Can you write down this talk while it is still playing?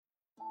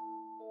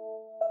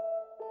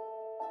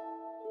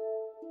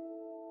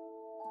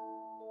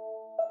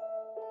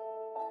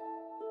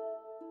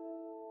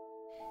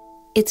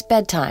It's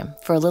bedtime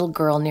for a little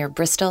girl near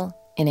Bristol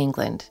in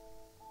England.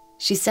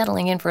 She's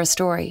settling in for a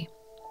story,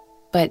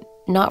 but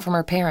not from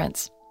her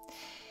parents.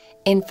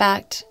 In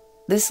fact,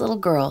 this little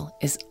girl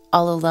is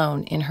all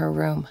alone in her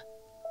room,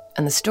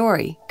 and the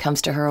story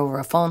comes to her over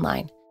a phone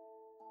line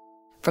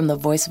from the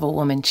voice of a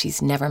woman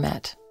she's never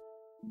met.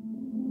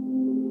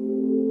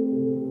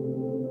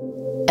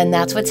 And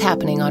that's what's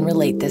happening on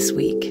Relate this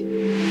week.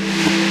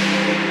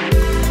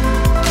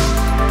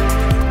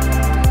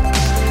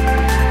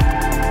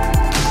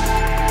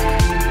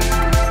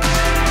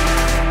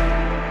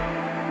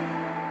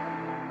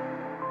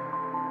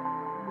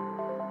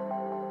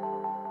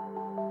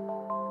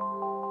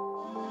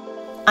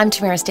 I'm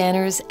Tamara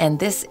Stanners, and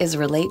this is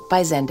Relate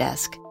by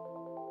Zendesk.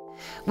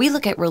 We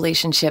look at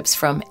relationships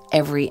from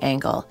every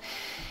angle.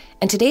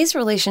 And today's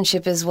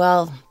relationship is,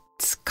 well,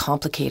 it's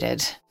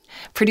complicated.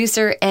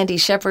 Producer Andy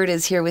Shepard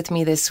is here with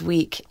me this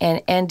week.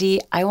 And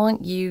Andy, I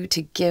want you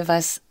to give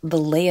us the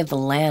lay of the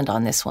land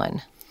on this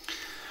one.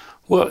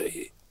 Well,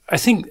 I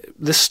think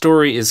this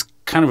story is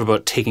kind of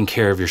about taking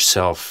care of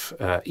yourself,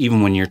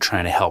 even when you're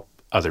trying to help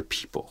other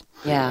people.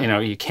 Yeah. You know,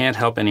 you can't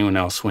help anyone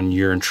else when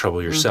you're in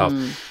trouble yourself.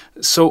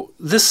 Mm-hmm. So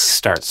this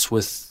starts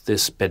with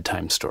this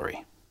bedtime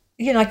story.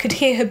 You know, I could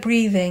hear her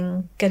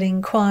breathing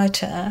getting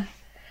quieter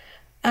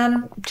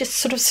and just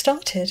sort of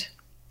started.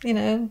 You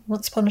know,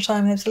 once upon a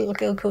time there was a little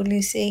girl called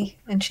Lucy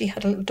and she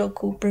had a little dog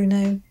called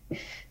Bruno.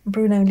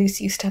 Bruno and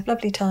Lucy used to have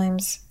lovely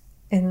times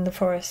in the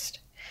forest.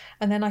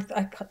 And then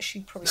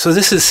she probably... So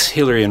this is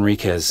Hilary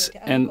Enriquez,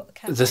 and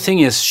the thing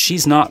is,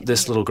 she's not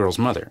this little girl's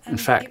mother. In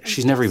fact,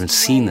 she's never even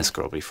seen this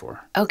girl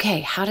before. Okay,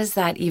 how does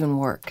that even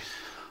work?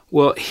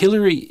 Well,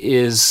 Hilary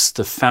is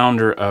the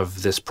founder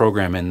of this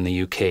program in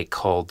the UK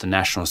called the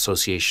National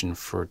Association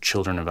for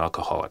Children of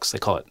Alcoholics. They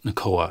call it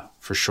NACOA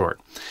for short.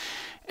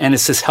 And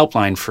it's this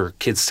helpline for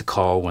kids to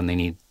call when they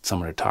need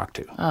someone to talk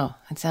to. Oh,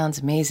 it sounds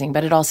amazing.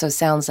 But it also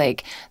sounds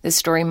like this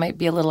story might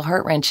be a little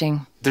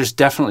heart-wrenching. There's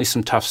definitely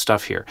some tough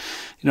stuff here.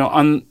 You know,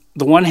 on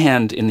the one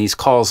hand, in these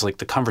calls, like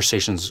the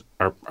conversations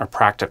are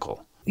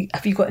practical.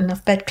 Have you got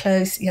enough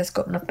bedclothes? Yes,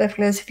 got enough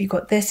bedclothes. Have you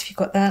got this? Have you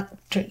got that?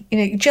 You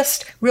know,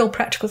 just real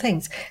practical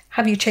things.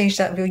 Have you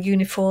changed out of your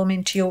uniform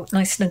into your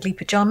nice snuggly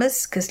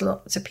pajamas? Because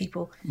lots of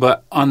people...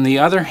 But on the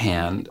other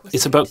hand,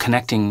 it's about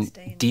connecting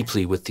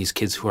deeply with these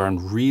kids who are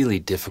in really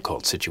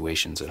difficult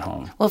situations at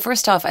home. Well,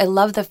 first off, I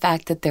love the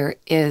fact that there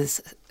is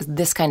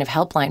this kind of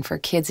helpline for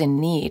kids in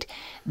need.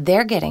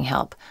 They're getting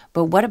help.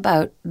 But what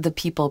about the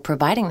people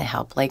providing the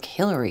help, like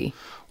Hilary?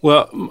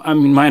 Well, I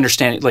mean, my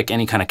understanding, like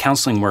any kind of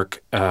counseling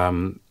work,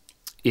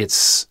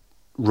 it's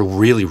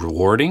really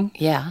rewarding.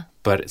 Yeah.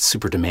 But it's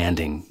super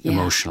demanding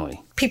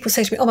emotionally. People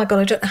say to me, oh my God,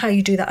 I don't know how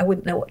you do that. I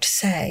wouldn't know what to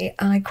say.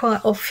 And I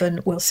quite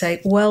often will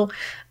say, well,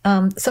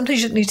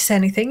 sometimes you don't need to say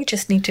anything. You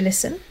just need to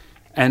listen.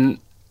 And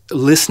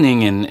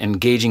listening and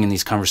engaging in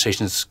these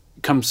conversations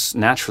comes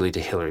naturally to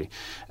Hilary.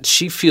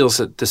 She feels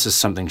that this is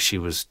something she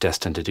was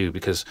destined to do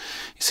because,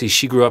 you see,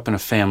 she grew up in a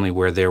family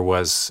where there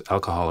was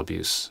alcohol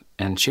abuse.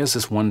 And she has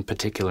this one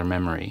particular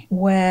memory.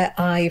 Where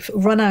I've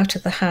run out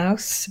of the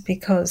house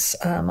because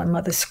my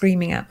mother's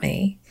screaming at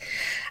me.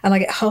 And I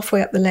get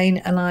halfway up the lane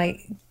and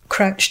I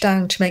crouch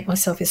down to make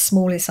myself as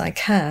small as I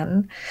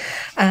can.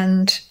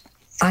 And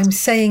I'm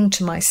saying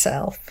to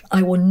myself,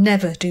 I will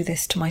never do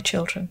this to my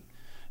children.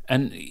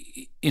 And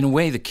in a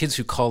way, the kids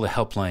who call the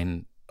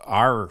helpline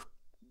are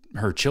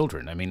her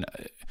children. I mean,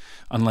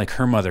 unlike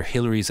her mother,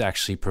 Hilary's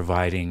actually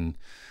providing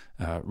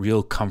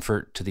real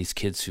comfort to these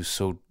kids who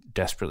so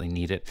desperately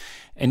need it.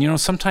 And, you know,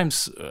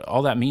 sometimes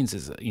all that means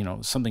is, you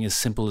know, something as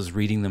simple as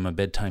reading them a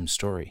bedtime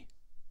story.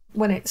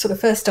 When it sort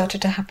of first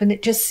started to happen,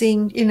 it just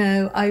seemed, you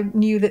know, I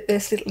knew that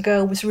this little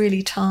girl was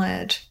really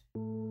tired.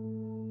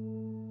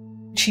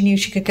 She knew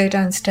she could go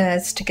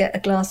downstairs to get a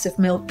glass of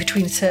milk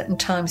between certain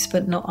times,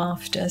 but not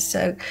after.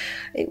 So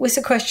it was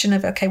a question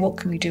of, okay, what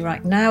can we do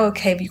right now?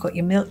 Okay, have you got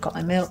your milk? Got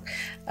my milk.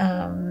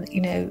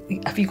 You know,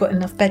 have you got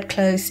enough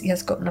bedclothes?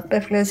 Yes, got enough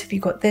bedclothes. Have you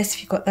got this?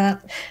 Have you got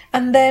that?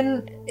 And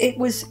then it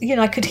was, you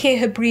know, I could hear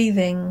her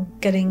breathing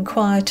getting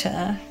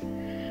quieter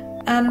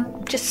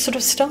and just sort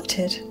of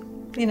started.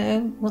 You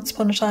know, once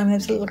upon a time there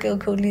was a little girl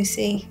called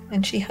Lucy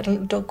and she had a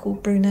little dog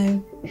called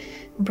Bruno.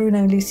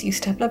 Bruno and Lucy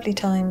used to have lovely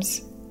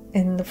times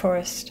in the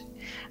forest.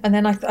 And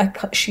then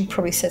she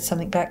probably said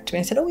something back to me.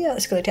 I said, oh yeah,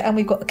 that's a good idea. And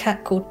we've got a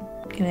cat called,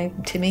 you know,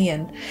 Timmy.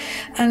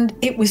 And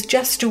it was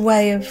just a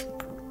way of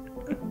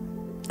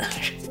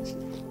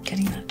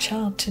getting that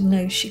child to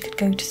know she could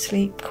go to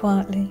sleep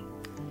quietly.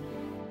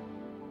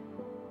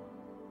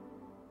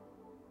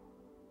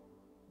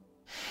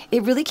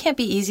 It really can't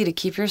be easy to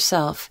keep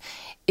yourself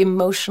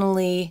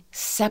emotionally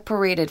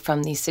separated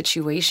from these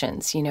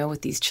situations, you know,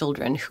 with these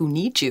children who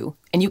need you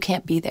and you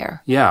can't be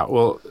there. Yeah,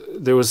 well,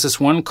 there was this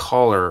one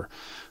caller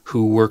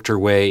who worked her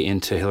way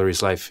into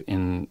Hilary's life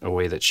in a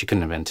way that she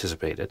couldn't have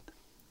anticipated.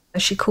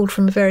 She called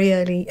from a very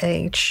early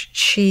age.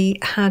 She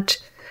had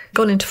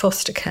gone into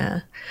foster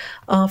care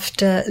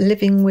after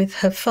living with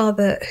her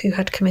father who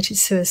had committed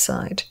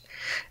suicide.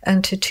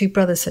 and her 2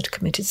 brothers had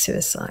committed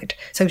suicide.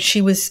 So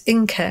she was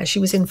in care, she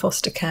was in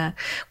foster care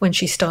when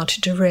she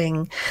started to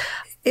ring.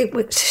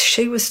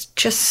 She was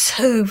just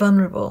so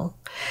vulnerable.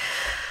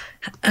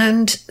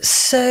 And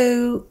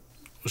so...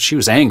 She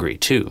was angry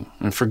too,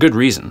 and for good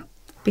reason.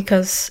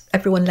 Because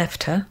everyone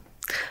left her.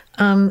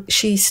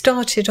 She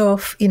started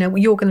off,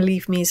 you're going to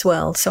leave me as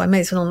well, so I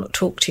may as well not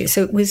talk to you.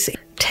 So it was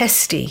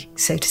testy,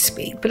 so to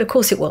speak. But of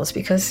course it was,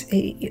 because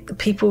the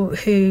people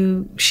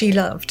who she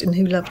loved and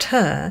who loved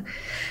her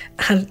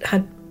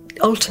had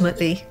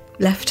ultimately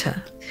left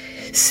her.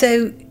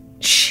 So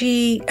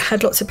she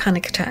had lots of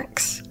panic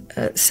attacks.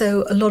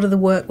 So a lot of the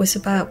work was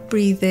about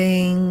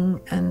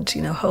breathing and,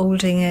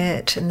 holding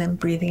it and then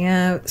breathing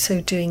out. So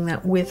doing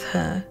that with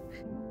her.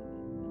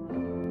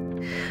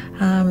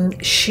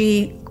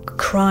 She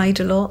cried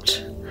a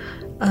lot.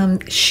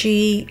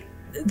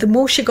 The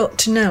more she got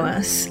to know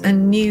us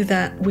and knew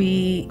that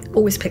we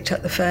always picked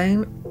up the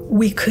phone,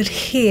 we could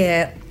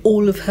hear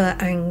all of her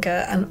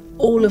anger and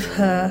all of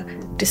her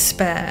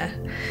despair.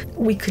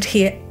 We could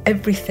hear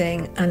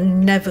everything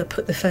and never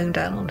put the phone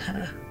down on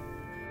her.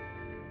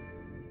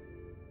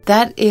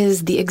 That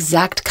is the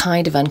exact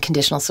kind of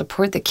unconditional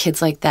support that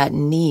kids like that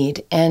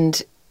need.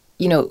 And,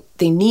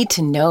 they need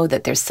to know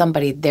that there's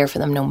somebody there for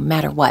them no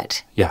matter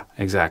what. Yeah,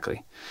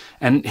 exactly.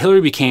 And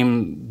Hilary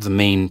became the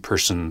main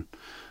person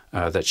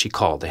that she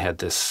called. They had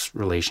this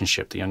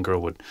relationship. The young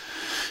girl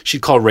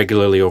she'd call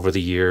regularly over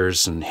the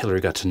years, and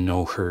Hilary got to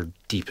know her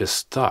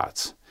deepest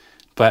thoughts.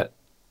 But,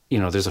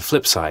 there's a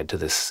flip side to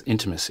this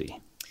intimacy.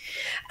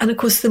 And of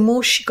course, the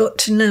more she got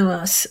to know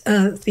us,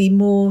 the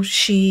more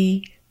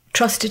she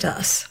trusted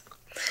us,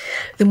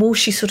 the more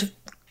she sort of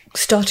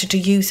started to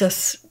use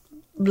us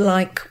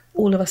like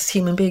all of us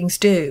human beings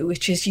do,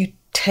 which is you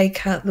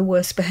take out the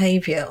worst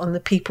behaviour on the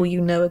people you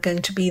know are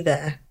going to be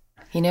there.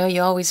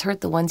 You always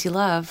hurt the ones you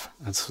love.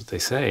 That's what they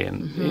say.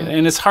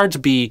 And it's hard to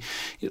be,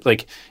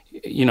 like,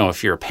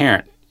 if you're a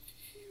parent,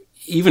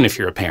 even if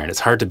you're a parent, it's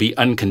hard to be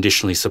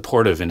unconditionally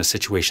supportive in a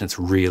situation that's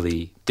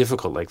really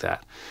difficult like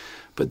that.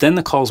 But then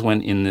the calls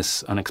went in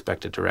this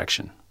unexpected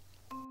direction.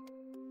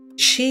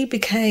 She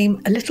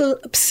became a little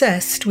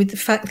obsessed with the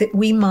fact that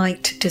we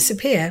might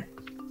disappear.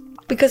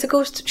 Because, of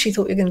course, she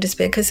thought we were going to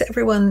disappear because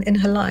everyone in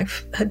her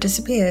life had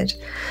disappeared.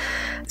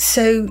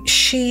 So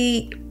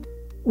she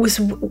was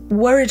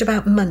worried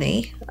about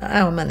money,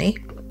 our money.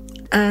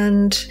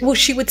 And,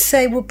 she would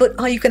say, but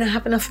are you going to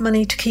have enough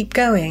money to keep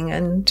going?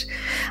 And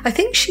I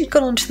think she'd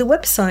gone onto the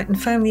website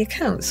and found the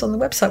accounts on the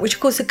website, which,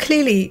 of course, are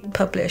clearly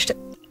published.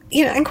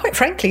 And quite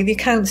frankly, the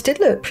accounts did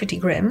look pretty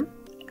grim.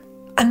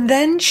 And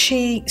then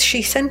she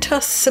sent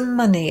us some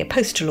money, a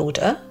postal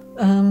order.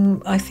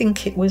 I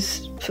think it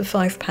was for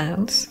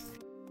 £5.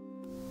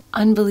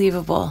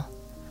 Unbelievable.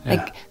 Yeah.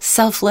 Like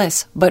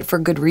selfless, but for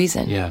good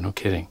reason. Yeah, no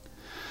kidding.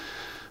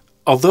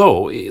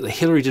 Although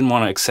Hilary didn't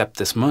want to accept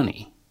this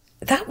money.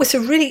 That was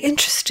a really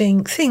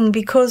interesting thing,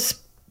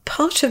 because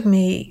part of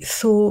me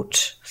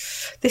thought,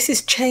 this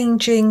is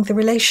changing the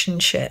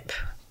relationship.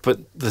 But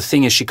the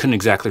thing is, she couldn't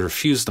exactly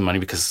refuse the money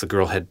because the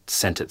girl had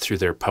sent it through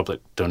their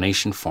public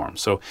donation form.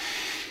 So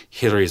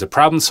Hilary is a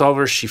problem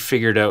solver. She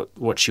figured out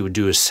what she would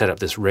do is set up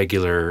this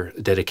regular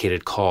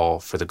dedicated call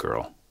for the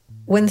girl.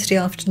 Wednesday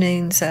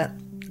afternoons at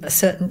a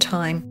certain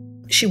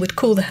time, she would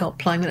call the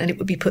helpline and it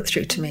would be put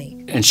through to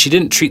me. And she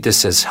didn't treat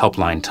this as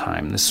helpline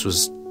time. This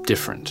was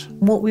different.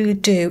 What we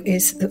would do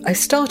is I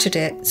started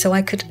it so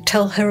I could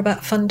tell her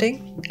about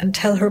funding and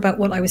tell her about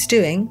what I was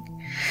doing.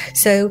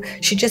 So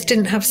she just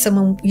didn't have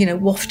someone,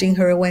 wafting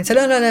her away and said,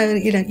 no,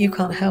 you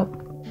can't help.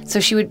 So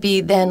she would be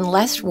then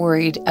less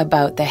worried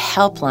about the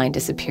helpline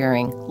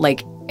disappearing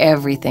like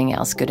everything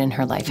else good in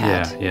her life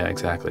had. Yeah,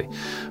 exactly.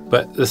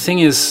 But the thing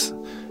is,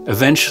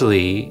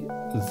 eventually,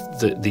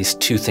 these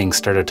two things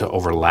started to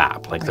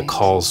overlap. Like the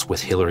calls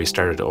with Hilary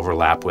started to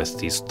overlap with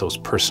those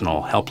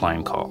personal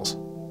helpline calls.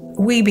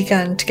 We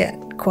began to get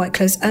quite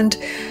close, and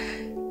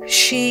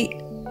she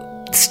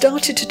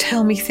started to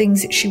tell me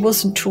things that she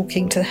wasn't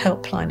talking to the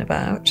helpline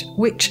about,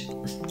 which,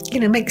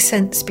 makes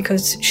sense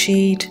because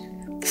she'd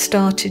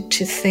started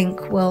to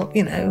think, well,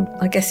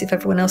 I guess if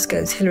everyone else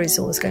goes, Hilary's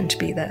always going to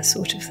be there,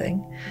 sort of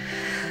thing.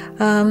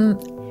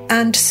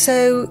 And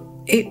so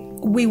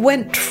we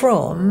went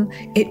from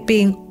it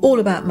being all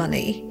about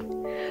money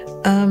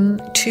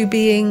to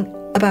being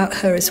about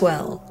her as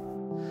well.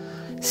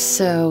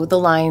 So the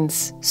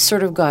lines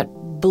sort of got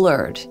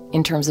blurred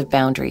in terms of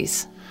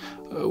boundaries.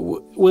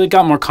 Well, it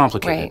got more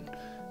complicated. Right.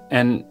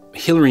 And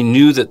Hilary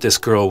knew that this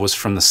girl was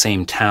from the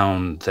same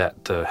town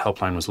that the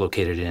helpline was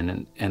located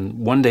in. And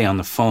one day on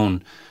the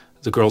phone,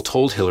 the girl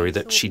told Hilary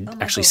that she'd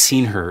actually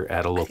seen her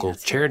at a local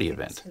charity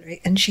event.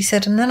 And she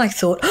said, and then I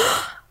thought,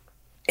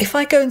 if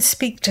I go and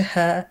speak to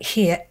her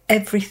here,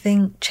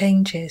 everything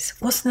changes.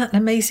 Wasn't that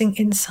an amazing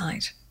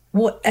insight?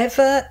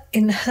 Whatever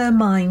in her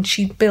mind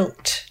she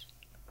built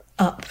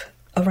up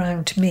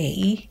around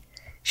me,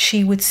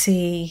 she would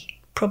see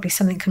probably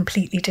something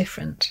completely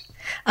different.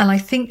 And I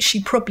think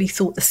she probably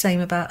thought the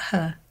same about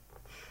her.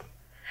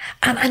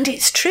 And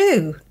it's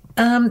true.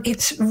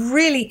 It's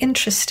really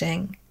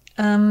interesting.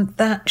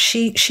 that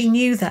she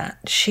knew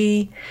that.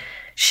 She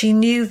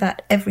knew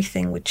that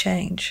everything would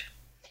change.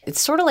 It's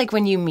sort of like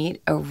when you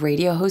meet a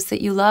radio host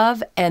that you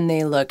love and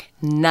they look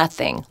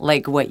nothing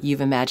like what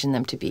you've imagined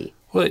them to be.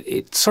 Well,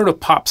 it sort of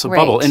pops a Right.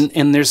 bubble,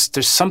 and there's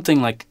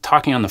something like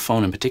talking on the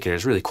phone in particular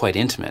is really quite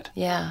intimate,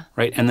 Yeah.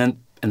 right?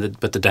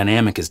 But the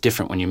dynamic is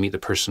different when you meet the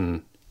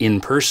person in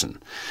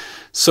person.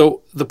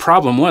 So the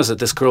problem was that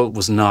this girl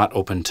was not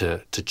open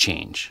to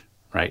change,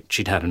 right?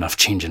 She'd had enough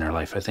change in her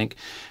life, I think,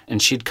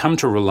 and she'd come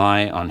to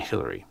rely on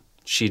Hillary.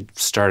 She'd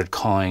started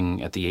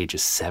calling at the age of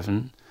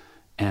 7,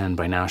 and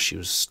by now she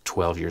was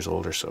 12 years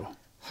old or so.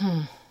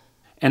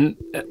 And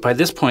by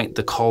this point,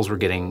 the calls were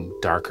getting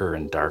darker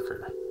and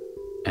darker,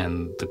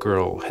 and the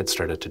girl had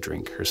started to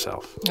drink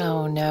herself.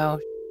 Oh, no.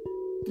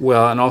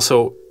 Well, and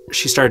also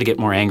she started to get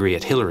more angry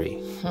at Hillary,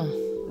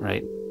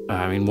 right?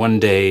 I mean, one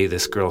day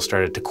this girl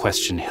started to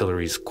question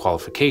Hillary's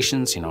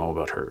qualifications,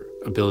 about her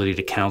ability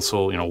to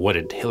counsel. What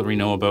did Hillary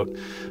know about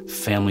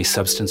family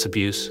substance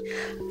abuse?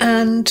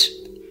 And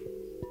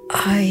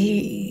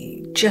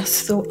I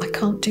just thought, I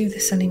can't do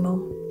this anymore.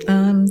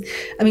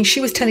 I mean,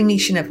 she was telling me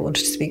she never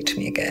wanted to speak to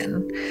me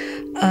again.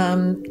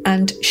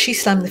 And she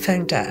slammed the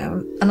phone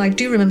down. And I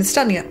do remember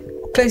standing up,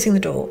 closing the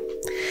door,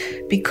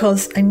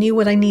 because I knew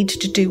what I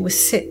needed to do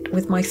was sit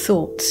with my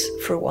thoughts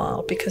for a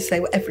while, because they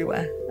were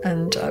everywhere.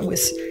 And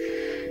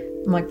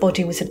my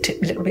body was a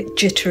little bit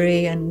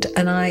jittery, and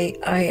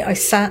I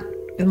sat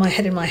with my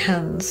head in my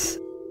hands.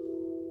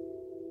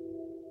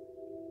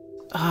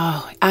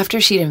 Oh, after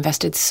she'd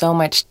invested so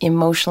much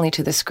emotionally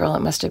to this girl,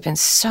 it must have been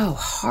so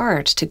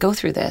hard to go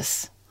through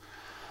this.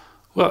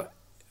 Well,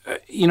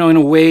 in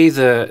a way,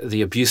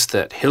 the abuse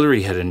that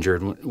Hillary had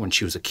endured when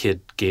she was a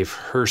kid gave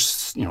her,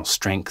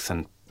 strength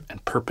and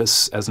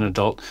purpose as an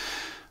adult.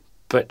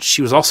 But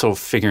she was also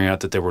figuring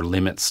out that there were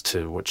limits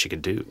to what she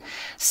could do.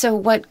 So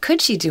what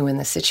could she do in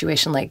a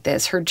situation like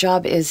this? Her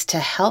job is to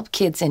help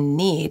kids in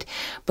need,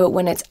 but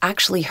when it's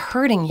actually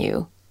hurting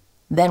you,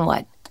 then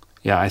what?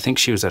 Yeah, I think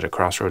she was at a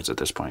crossroads at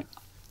this point.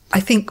 I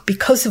think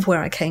because of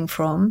where I came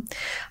from,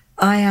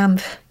 I am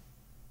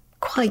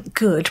quite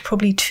good,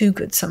 probably too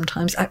good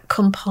sometimes, at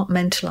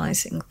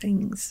compartmentalizing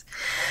things.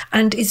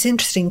 And it's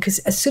interesting because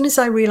as soon as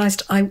I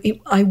realized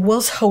I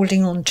was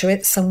holding on to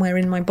it somewhere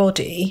in my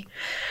body,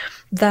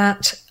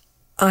 that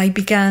I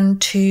began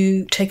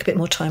to take a bit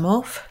more time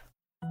off.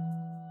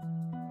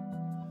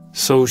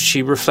 So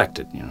she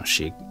reflected,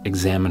 she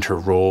examined her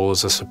role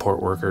as a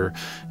support worker,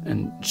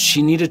 and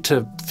she needed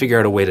to figure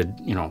out a way to,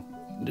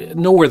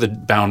 know where the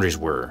boundaries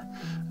were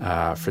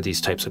for these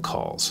types of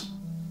calls.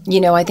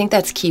 I think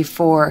that's key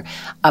for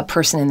a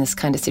person in this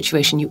kind of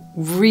situation. You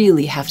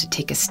really have to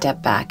take a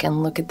step back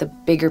and look at the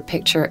bigger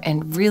picture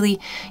and really,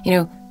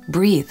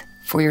 breathe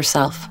for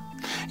yourself.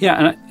 Yeah,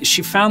 and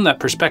she found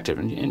that perspective,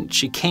 and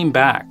she came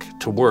back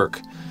to work,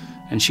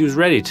 and she was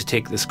ready to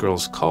take this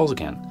girl's calls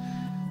again.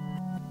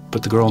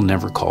 But the girl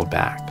never called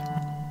back.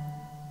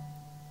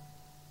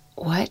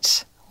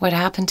 What? What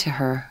happened to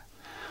her?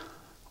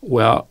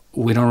 Well,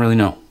 we don't really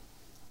know.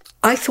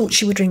 I thought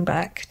she would ring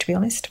back, to be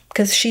honest,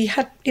 because she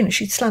had,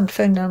 she'd slammed the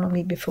phone down on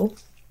me before.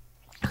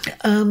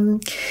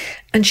 And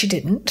she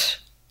didn't.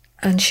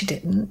 And she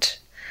didn't.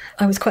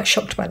 I was quite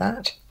shocked by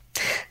that.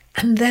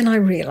 And then I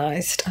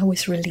realised I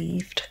was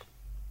relieved,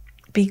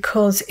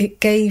 because it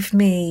gave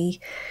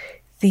me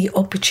the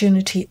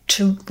opportunity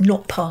to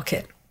not park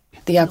it.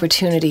 The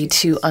opportunity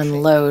to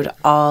unload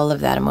all of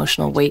that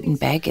emotional weight and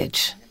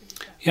baggage.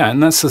 Yeah,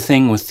 and that's the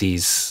thing with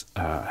these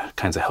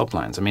kinds of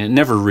helplines. I mean, it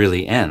never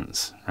really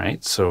ends,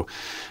 right? So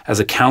as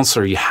a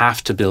counselor, you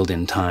have to build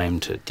in time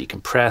to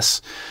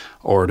decompress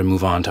or to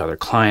move on to other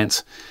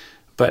clients.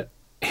 But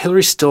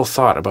Hillary still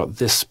thought about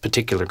this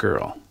particular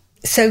girl.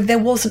 So there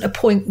wasn't a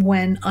point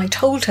when I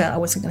told her I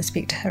wasn't going to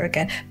speak to her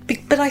again.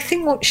 But I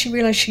think what she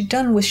realised she'd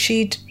done was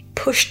she'd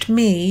pushed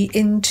me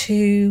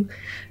into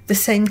the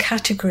same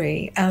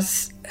category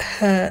as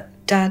her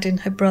dad and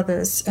her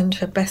brothers and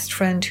her best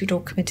friend who'd all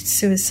committed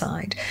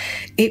suicide.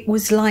 It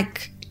was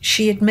like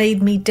she had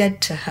made me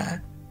dead to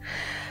her.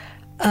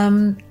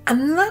 And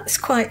that's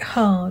quite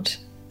hard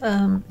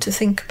to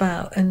think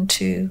about and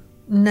to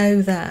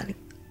know that.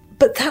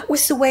 But that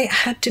was the way it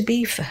had to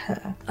be for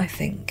her, I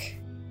think.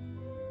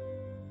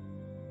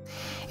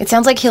 It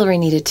sounds like Hillary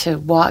needed to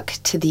walk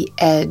to the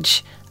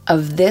edge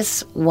of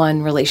this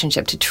one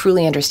relationship to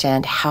truly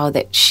understand how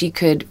that she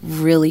could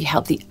really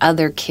help the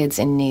other kids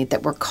in need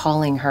that were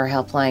calling her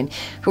helpline,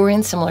 who were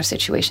in similar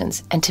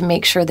situations, and to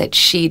make sure that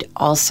she'd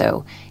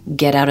also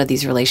get out of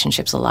these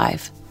relationships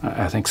alive.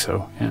 I think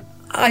so, yeah.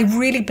 I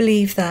really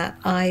believe that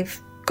I've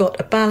got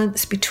a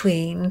balance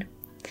between,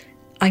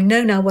 I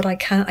know now what I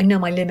can, I know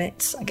my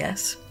limits, I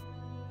guess.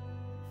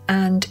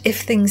 And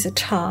if things are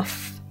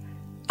tough,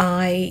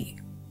 I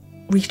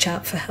reach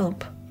out for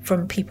help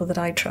from people that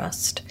I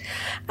trust.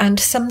 And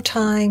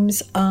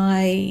sometimes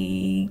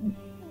I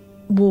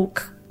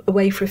walk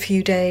away for a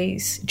few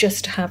days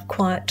just to have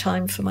quiet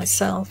time for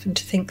myself and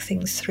to think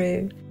things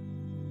through.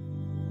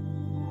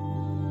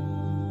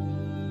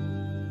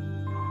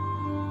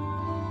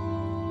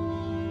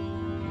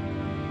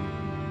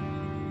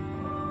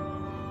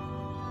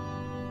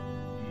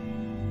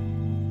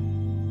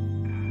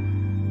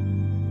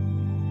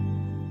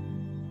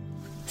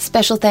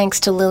 Special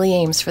thanks to Lily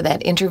Ames for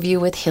that interview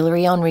with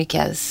Hilary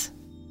Enriquez.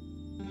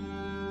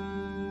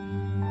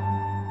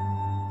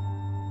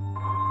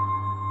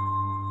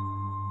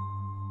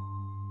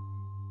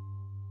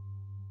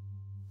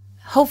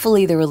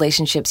 Hopefully the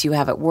relationships you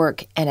have at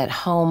work and at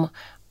home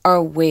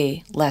are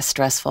way less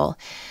stressful.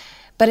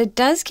 But it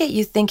does get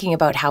you thinking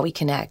about how we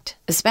connect,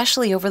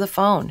 especially over the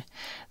phone.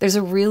 There's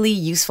a really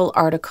useful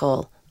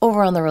article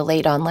over on the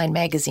Relate online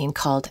magazine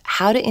called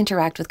How to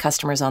Interact with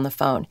Customers on the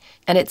Phone.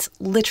 And it's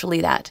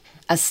literally that,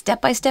 a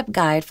step-by-step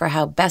guide for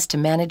how best to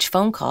manage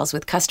phone calls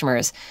with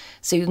customers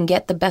so you can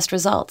get the best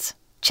results.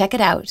 Check it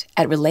out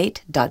at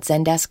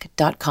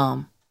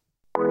relate.zendesk.com.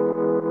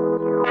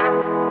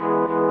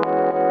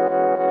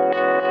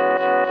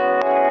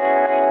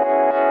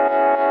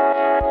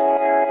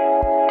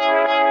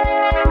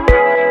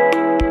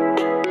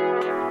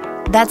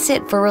 That's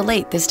it for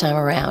Relate this time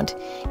around.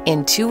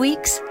 In 2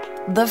 weeks,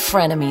 the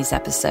Frenemies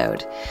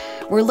episode.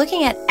 We're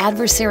looking at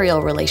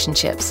adversarial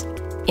relationships.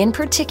 In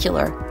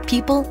particular,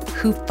 people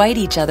who fight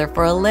each other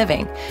for a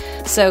living.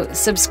 So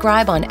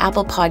subscribe on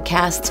Apple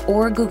Podcasts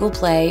or Google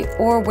Play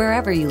or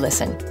wherever you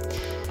listen.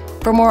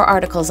 For more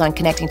articles on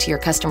connecting to your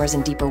customers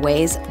in deeper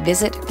ways,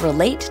 visit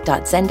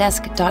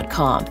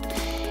relate.zendesk.com.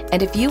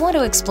 And if you want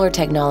to explore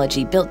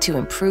technology built to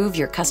improve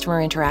your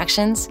customer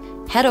interactions,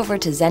 head over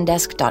to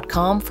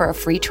zendesk.com for a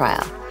free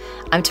trial.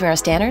 I'm Tamara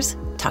Stanners.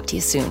 Talk to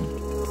you soon.